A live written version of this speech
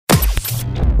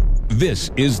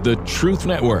This is the Truth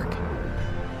Network.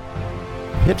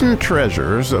 Hidden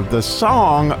treasures of the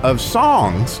Song of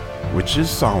Songs, which is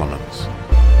Solomon's.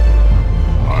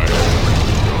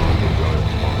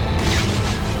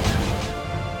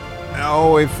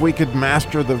 Oh, if we could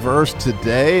master the verse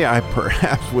today, I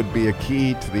perhaps would be a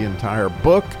key to the entire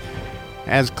book,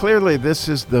 as clearly this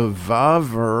is the vav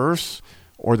verse,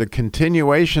 or the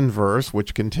continuation verse,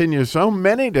 which continues so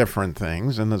many different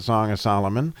things in the Song of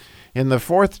Solomon, in the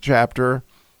 4th chapter.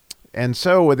 And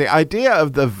so with the idea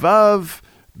of the vav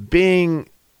being,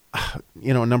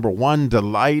 number one,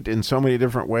 delight in so many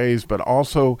different ways, but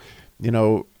also,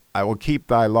 I will keep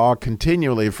thy law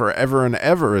continually forever and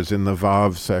ever is in the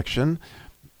vav section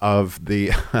of the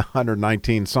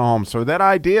 119th Psalm. So that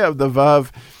idea of the vav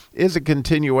is a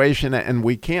continuation, and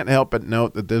we can't help but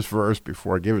note that this verse,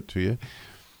 before I give it to you,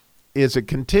 is a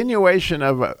continuation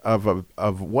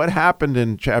of what happened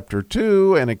in chapter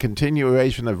 2 and a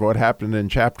continuation of what happened in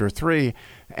chapter 3,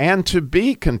 and to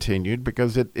be continued,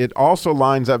 because it also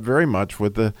lines up very much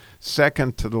with the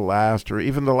second to the last, or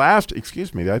even the last, I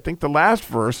think the last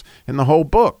verse in the whole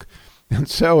book. And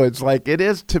so it's like it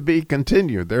is to be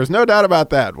continued. There's no doubt about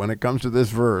that when it comes to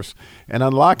this verse. And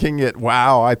unlocking it,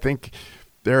 wow, I think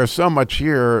there is so much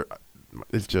here.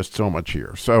 It's just so much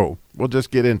here. So we'll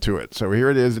just get into it. So here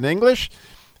it is in English.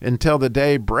 Until the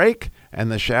day break and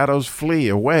the shadows flee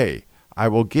away, I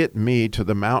will get me to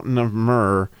the mountain of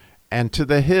myrrh and to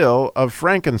the hill of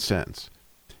frankincense.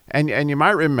 And you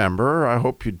might remember, I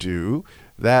hope you do,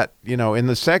 that, in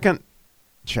the 2nd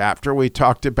chapter, we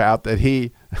talked about that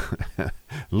he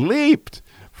leaped,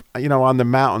 on the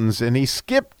mountains, and he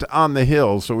skipped on the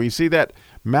hills. So we see that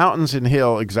mountains and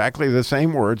hill, exactly the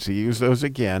same words. He used those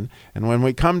again. And when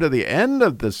we come to the end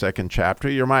of the 2nd chapter,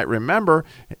 you might remember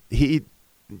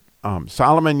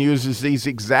Solomon uses these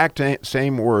exact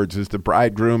same words as the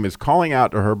bridegroom is calling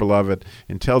out to her beloved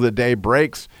until the day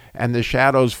breaks and the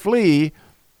shadows flee,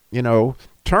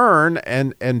 turn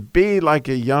and be like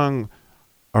a young,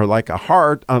 or like a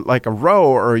hart, like a roe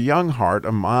or a young hart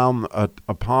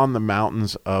upon the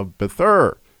mountains of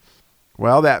Bether.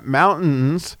 Well, that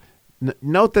mountains,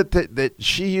 note that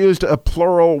she used a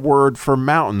plural word for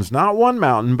mountains, not one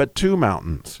mountain, but two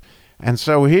mountains. And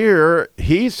so here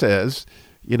he says,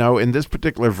 in this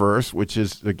particular verse, which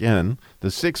is, again, the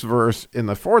 6th verse in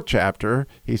the 4th chapter,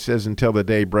 he says, until the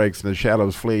day breaks and the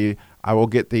shadows flee, I will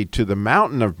get thee to the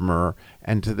mountain of myrrh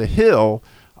and to the hill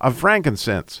of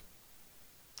frankincense.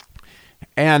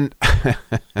 And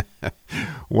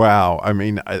wow,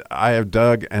 I have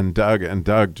dug and dug and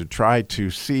dug to try to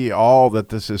see all that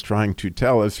this is trying to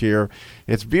tell us here.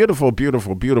 It's beautiful,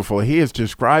 beautiful, beautiful. He has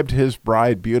described his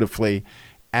bride beautifully,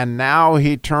 and now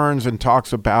he turns and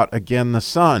talks about, again, the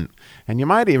sun. And you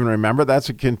might even remember that's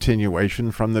a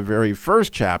continuation from the very 1st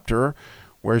chapter,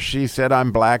 where she said,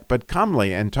 I'm black but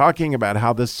comely, and talking about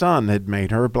how the sun had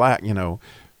made her black,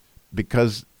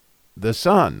 because the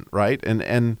sun, right?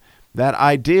 And that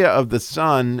idea of the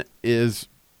sun is,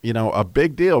 a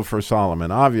big deal for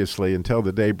Solomon, obviously, until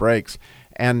the day breaks.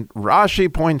 And Rashi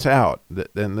points out,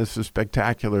 and this is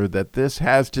spectacular, that this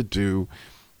has to do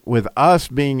with us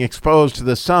being exposed to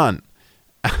the sun.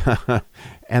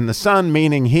 And the sun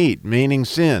meaning heat, meaning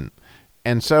sin.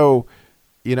 And so,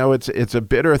 it's a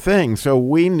bitter thing. So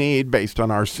we need, based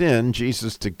on our sin,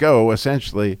 Jesus to go,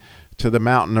 essentially, to the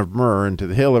mountain of myrrh and to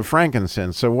the hill of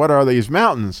frankincense. So what are these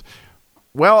mountains?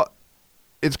 Well,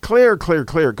 it's clear,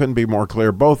 couldn't be more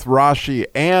clear. Both Rashi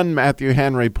and Matthew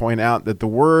Henry point out that the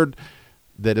word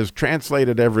that is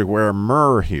translated everywhere,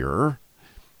 myrrh here,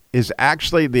 is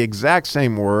actually the exact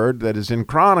same word that is in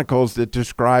Chronicles that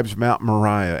describes Mount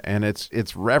Moriah. And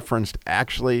it's referenced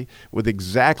actually with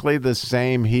exactly the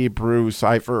same Hebrew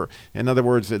cipher. In other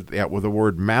words, the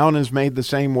word mount is made the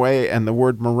same way and the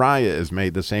word Moriah is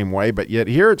made the same way, but yet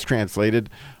here it's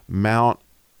translated Mount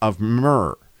of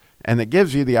Myrrh. And it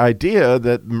gives you the idea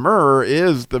that myrrh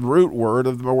is the root word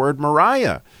of the word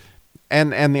Moriah.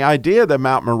 And the idea that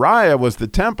Mount Moriah was the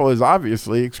temple is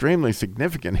obviously extremely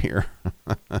significant here.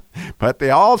 But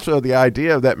the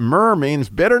idea that myrrh means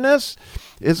bitterness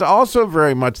is also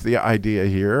very much the idea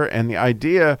here. And the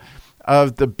idea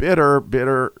of the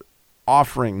bitter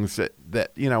offerings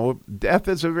that death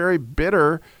is a very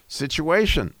bitter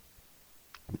situation.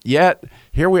 Yet,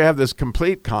 here we have this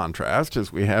complete contrast,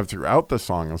 as we have throughout the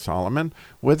Song of Solomon,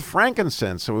 with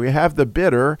frankincense. So we have the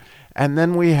bitter, and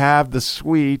then we have the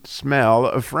sweet smell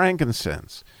of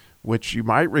frankincense, which you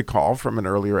might recall from an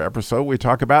earlier episode. We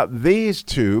talk about these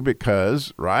two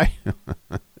because, right,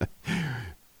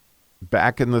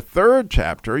 back in the 3rd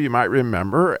chapter, you might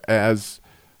remember, as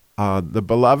the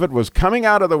beloved was coming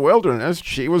out of the wilderness,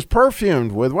 she was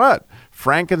perfumed with what?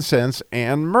 Frankincense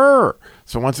and myrrh.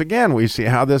 So once again, we see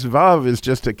how this vav is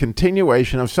just a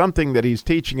continuation of something that he's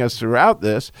teaching us throughout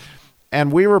this.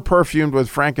 And we were perfumed with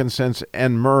frankincense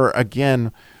and myrrh,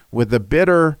 again, with the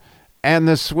bitter and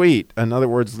the sweet. In other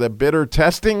words, the bitter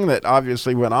testing that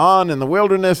obviously went on in the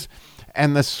wilderness,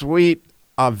 and the sweet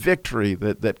victory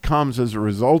that comes as a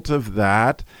result of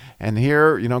that. And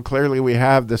here, clearly we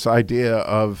have this idea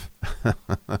of,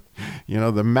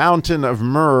 the mountain of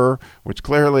myrrh, which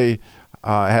clearly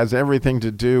has everything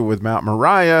to do with Mount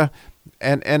Moriah.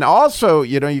 And also,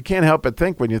 you can't help but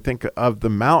think when you think of the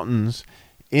mountains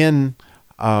in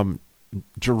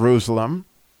Jerusalem,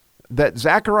 that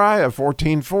Zechariah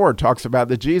 14:4 talks about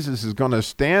that Jesus is going to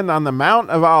stand on the Mount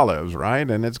of Olives, right?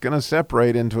 And it's going to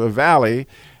separate into a valley.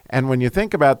 And when you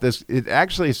think about this, it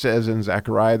actually says in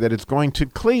Zechariah that it's going to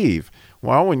cleave.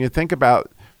 Well, when you think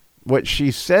about what she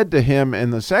said to him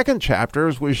in the second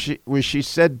chapters, was she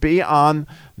said, be on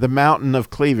the mountain of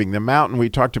cleaving, the mountain, we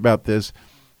talked about this,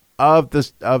 of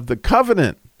the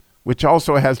covenant, which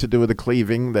also has to do with the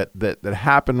cleaving that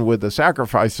happened with the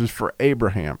sacrifices for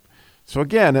Abraham. So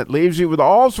again, it leaves you with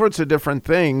all sorts of different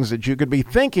things that you could be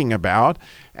thinking about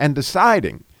and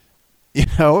deciding,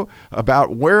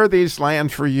 about where these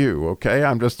land for you, okay?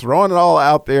 I'm just throwing it all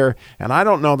out there, and I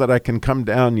don't know that I can come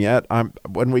down yet.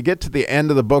 When we get to the end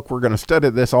of the book, we're going to study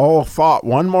this whole thought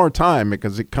one more time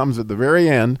because it comes at the very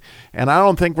end, and I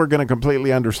don't think we're going to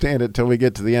completely understand it till we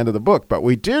get to the end of the book. But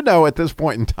we do know at this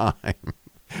point in time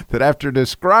that after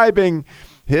describing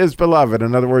his beloved,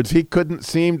 in other words, he couldn't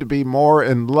seem to be more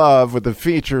in love with the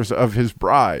features of his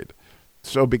bride.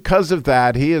 So because of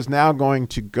that, he is now going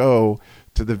to go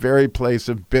to the very place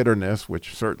of bitterness,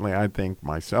 which certainly I think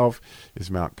myself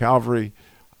is Mount Calvary,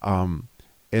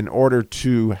 in order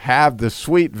to have the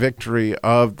sweet victory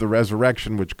of the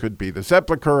resurrection, which could be the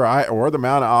sepulcher or the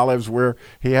Mount of Olives where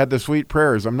he had the sweet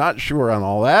prayers. I'm not sure on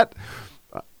all that,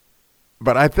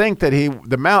 but I think that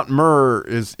the Mount Myrrh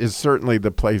is certainly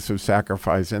the place of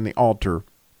sacrifice and the altar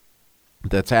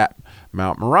that's at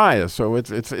Mount Moriah. So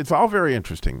it's all very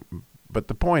interesting. But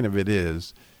the point of it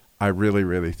is, I really,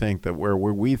 really think that where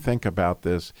we think about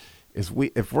this is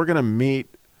if we're going to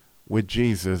meet with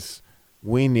Jesus,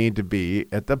 we need to be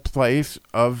at the place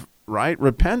of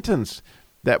repentance.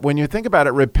 That when you think about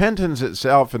it, repentance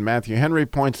itself, and Matthew Henry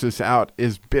points this out,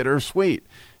 is bittersweet.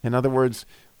 In other words,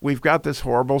 we've got this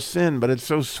horrible sin, but it's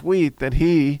so sweet that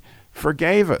he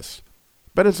forgave us.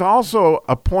 But it's also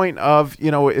a point of,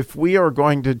 if we are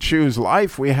going to choose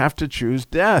life, we have to choose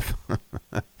death.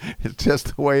 It's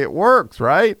just the way it works,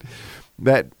 right?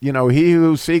 That, he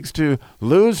who seeks to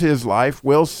lose his life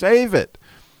will save it.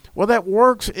 Well, that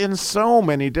works in so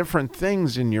many different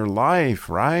things in your life,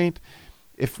 right?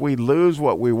 If we lose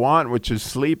what we want, which is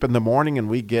sleep in the morning, and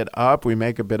we get up, we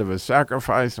make a bit of a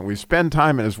sacrifice, and we spend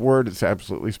time in his word, it's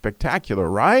absolutely spectacular,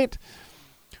 right?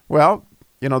 Well,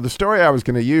 the story I was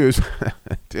going to use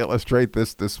to illustrate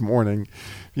this morning,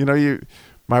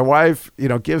 my wife,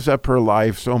 gives up her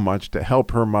life so much to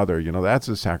help her mother. That's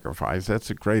a sacrifice.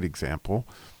 That's a great example.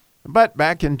 But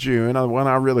back in June, the one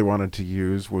I really wanted to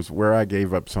use was where I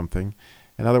gave up something.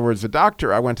 In other words,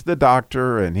 I went to the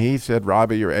doctor, and he said,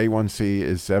 Robbie, your A1C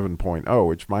is 7.0,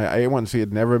 which my A1C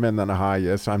had never been that high.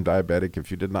 Yes, I'm diabetic,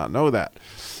 if you did not know that.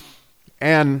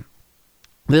 And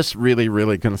this really,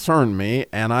 really concerned me,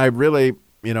 and I really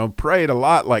prayed a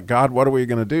lot, like, God, what are we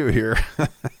going to do here?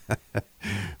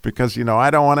 Because, I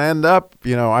don't want to end up,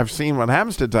 I've seen what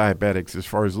happens to diabetics as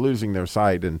far as losing their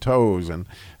sight and toes and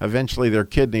eventually their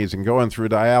kidneys and going through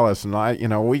dialysis.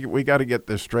 And we got to get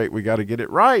this straight. We got to get it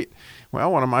right.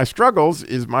 Well, one of my struggles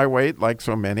is my weight, like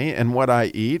so many, and what I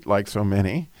eat, like so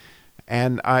many.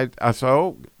 And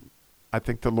so I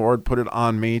think the Lord put it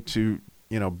on me to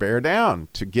bear down,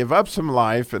 to give up some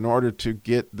life in order to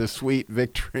get the sweet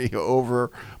victory over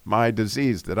my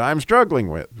disease that I'm struggling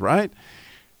with, right?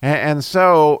 And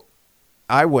so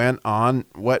I went on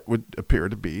what would appear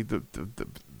to be the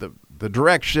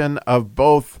direction of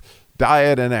both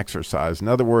diet and exercise. In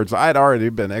other words, I'd already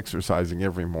been exercising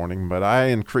every morning, but I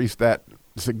increased that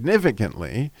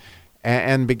significantly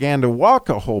and began to walk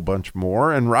a whole bunch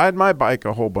more and ride my bike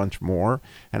a whole bunch more,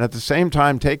 and at the same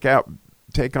time take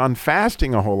on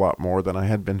fasting a whole lot more than I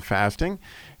had been fasting,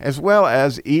 as well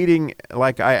as eating.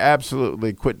 Like, I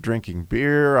absolutely quit drinking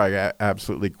beer. I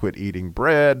absolutely quit eating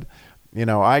bread.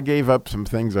 I gave up some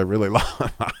things I really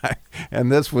like, and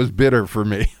this was bitter for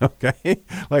me, okay?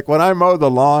 Like, when I mow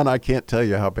the lawn, I can't tell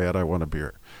you how bad I want a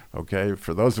beer, okay?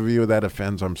 For those of you that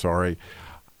offends, I'm sorry.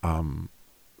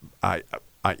 I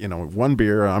one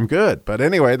beer, I'm good. But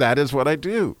anyway, that is what I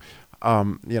do.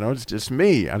 it's just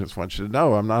me. I just want you to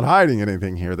know I'm not hiding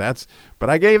anything here. But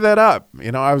I gave that up.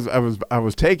 I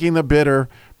was taking the bitter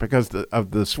because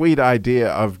of the sweet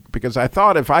idea because I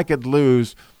thought if I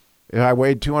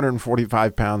weighed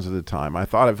 245 pounds at the time, I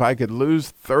thought if I could lose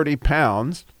 30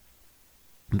 pounds,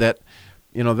 that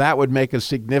would make a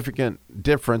significant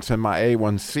difference in my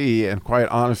A1C. And quite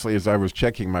honestly, as I was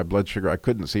checking my blood sugar, I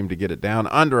couldn't seem to get it down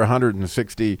under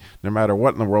 160, no matter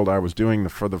what in the world I was doing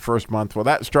for the first month. Well,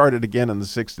 that started again on the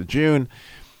 6th of June.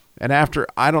 And after,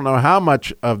 I don't know how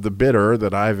much of the bitter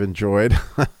that I've enjoyed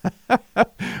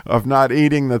of not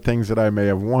eating the things that I may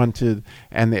have wanted,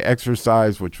 and the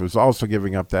exercise, which was also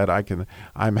giving up that,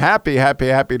 I'm happy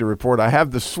to report I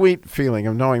have the sweet feeling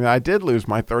of knowing that I did lose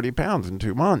my 30 pounds in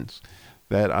 2 months.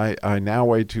 That I now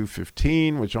weigh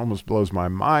 215, which almost blows my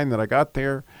mind that I got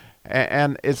there.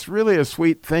 And it's really a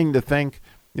sweet thing to think,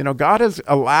 God has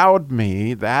allowed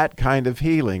me that kind of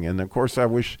healing. And of course, I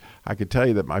wish I could tell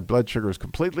you that my blood sugar is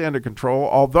completely under control,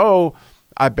 although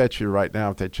I bet you right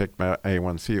now if they checked my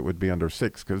A1C, it would be under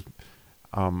 6, because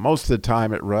most of the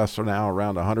time it rests now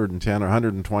around 110 or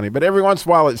 120. But every once in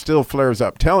a while it still flares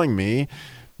up, telling me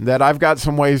that I've got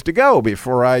some ways to go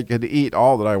before I could eat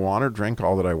all that I want or drink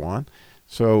all that I want.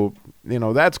 So,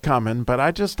 that's coming, but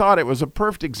I just thought it was a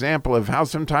perfect example of how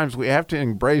sometimes we have to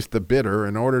embrace the bitter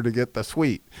in order to get the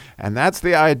sweet. And that's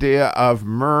the idea of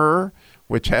myrrh,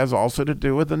 which has also to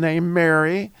do with the name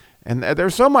Mary. And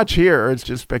there's so much here, it's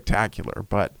just spectacular.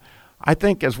 But I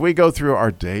think as we go through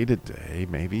our day-to-day,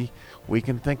 maybe we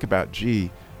can think about,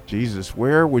 Jesus,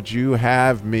 where would you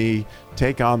have me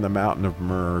take on the mountain of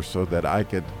myrrh so that I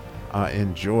could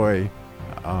enjoy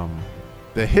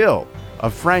the hill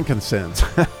of frankincense?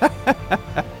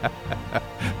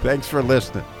 Thanks for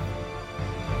listening.